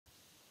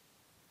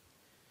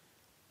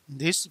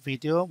This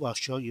video will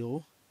show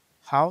you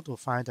how to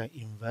find the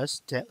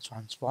inverse Z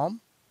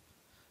transform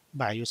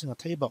by using a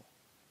table.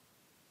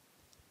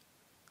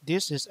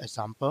 This is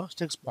example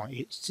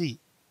 6.8c.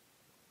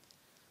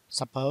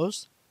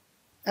 Suppose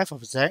f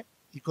of z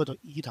equal to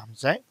e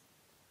times z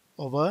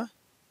over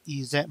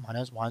ez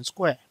minus 1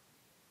 squared.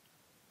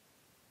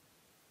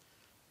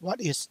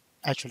 What is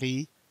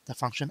actually the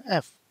function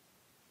f?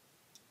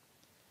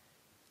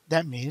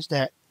 That means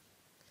that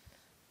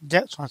z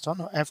transform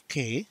of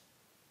fk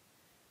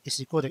is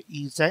equal to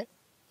ez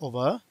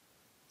over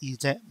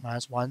ez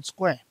minus 1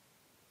 squared.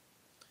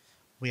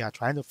 We are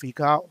trying to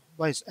figure out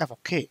what is f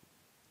of k.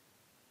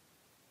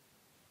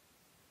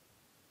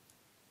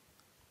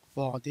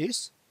 For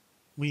this,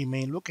 we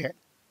may look at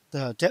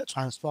the Z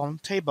transform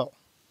table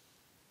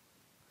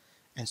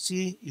and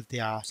see if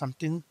there are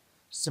something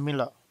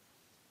similar.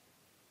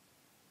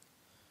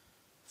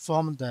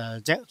 From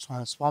the Z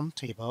transform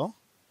table,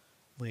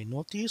 we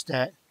notice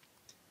that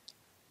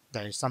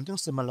there is something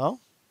similar,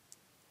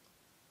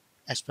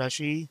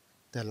 especially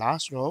the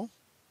last row.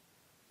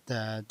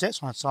 The Z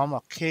transform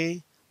of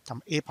k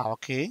times a power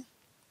k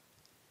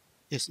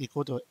is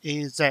equal to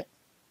az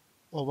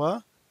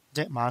over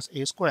z minus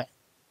a squared.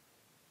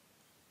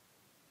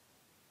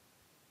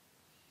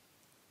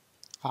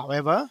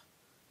 However,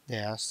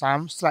 there are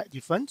some slight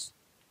difference.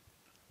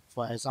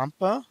 For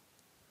example,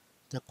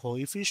 the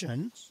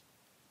coefficient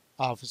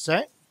of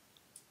z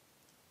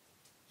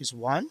is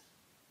 1,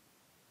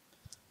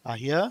 but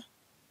here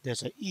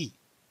there's an e.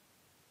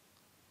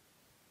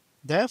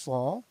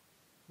 Therefore,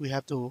 we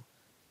have to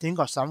think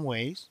of some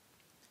ways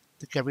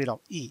to get rid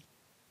of e.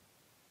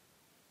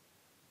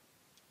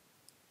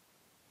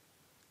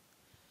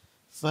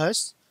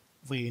 First,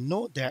 we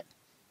note that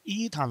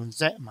e times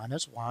z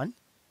minus 1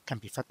 can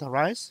be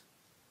factorized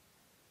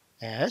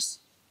as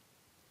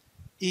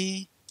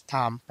e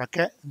times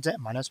bracket z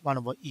minus 1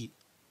 over e.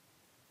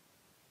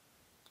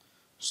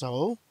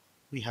 So,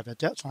 we have the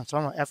Z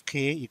transform of fk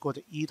equal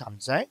to e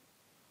times z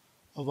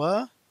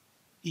over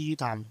e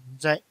times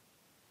z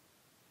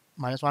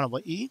minus 1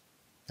 over e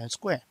and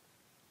square.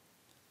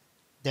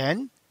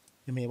 Then,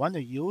 you may want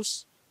to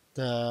use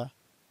the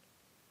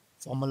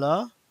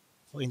formula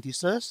for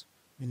integers.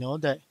 We know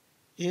that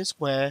a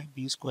square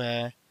b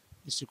square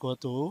is equal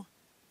to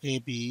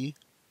ab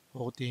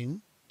whole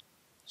thing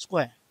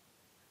square.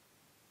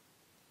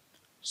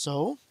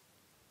 So,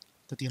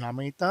 the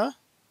denominator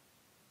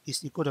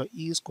is equal to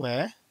e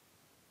square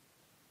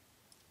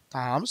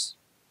times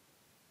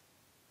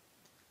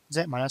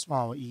z minus 1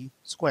 over e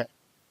squared.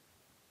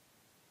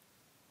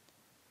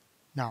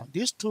 Now,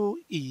 these two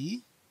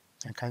e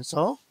can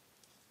cancel,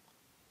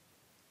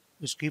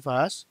 which gives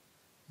us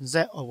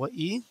z over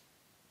e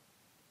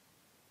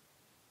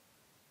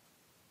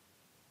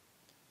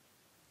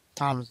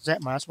times z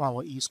minus 1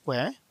 over e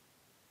squared,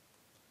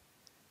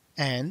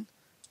 and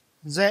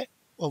z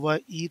over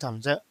e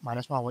times z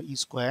minus 1 over e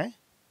squared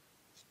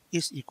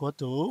is equal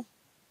to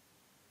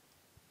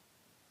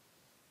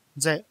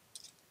z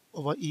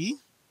over e,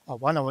 or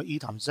 1 over e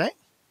times z,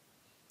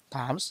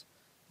 times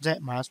z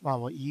minus 1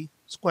 over e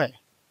squared.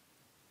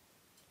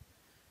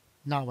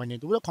 Now, when you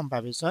do the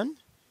comparison,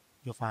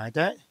 you find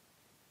that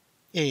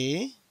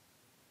a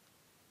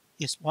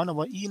is 1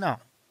 over e now.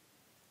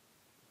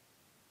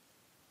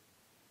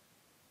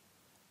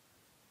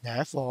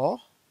 Therefore,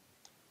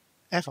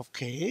 f of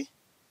k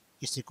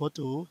is equal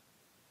to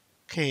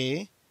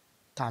k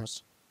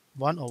times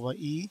 1 over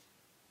e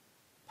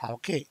power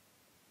k.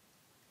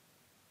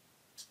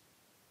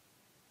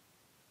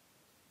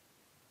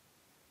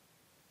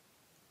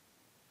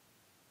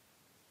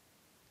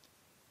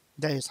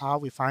 That is how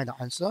we find the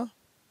answer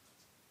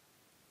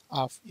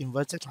of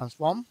inverse Z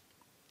transform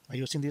by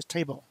using this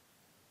table.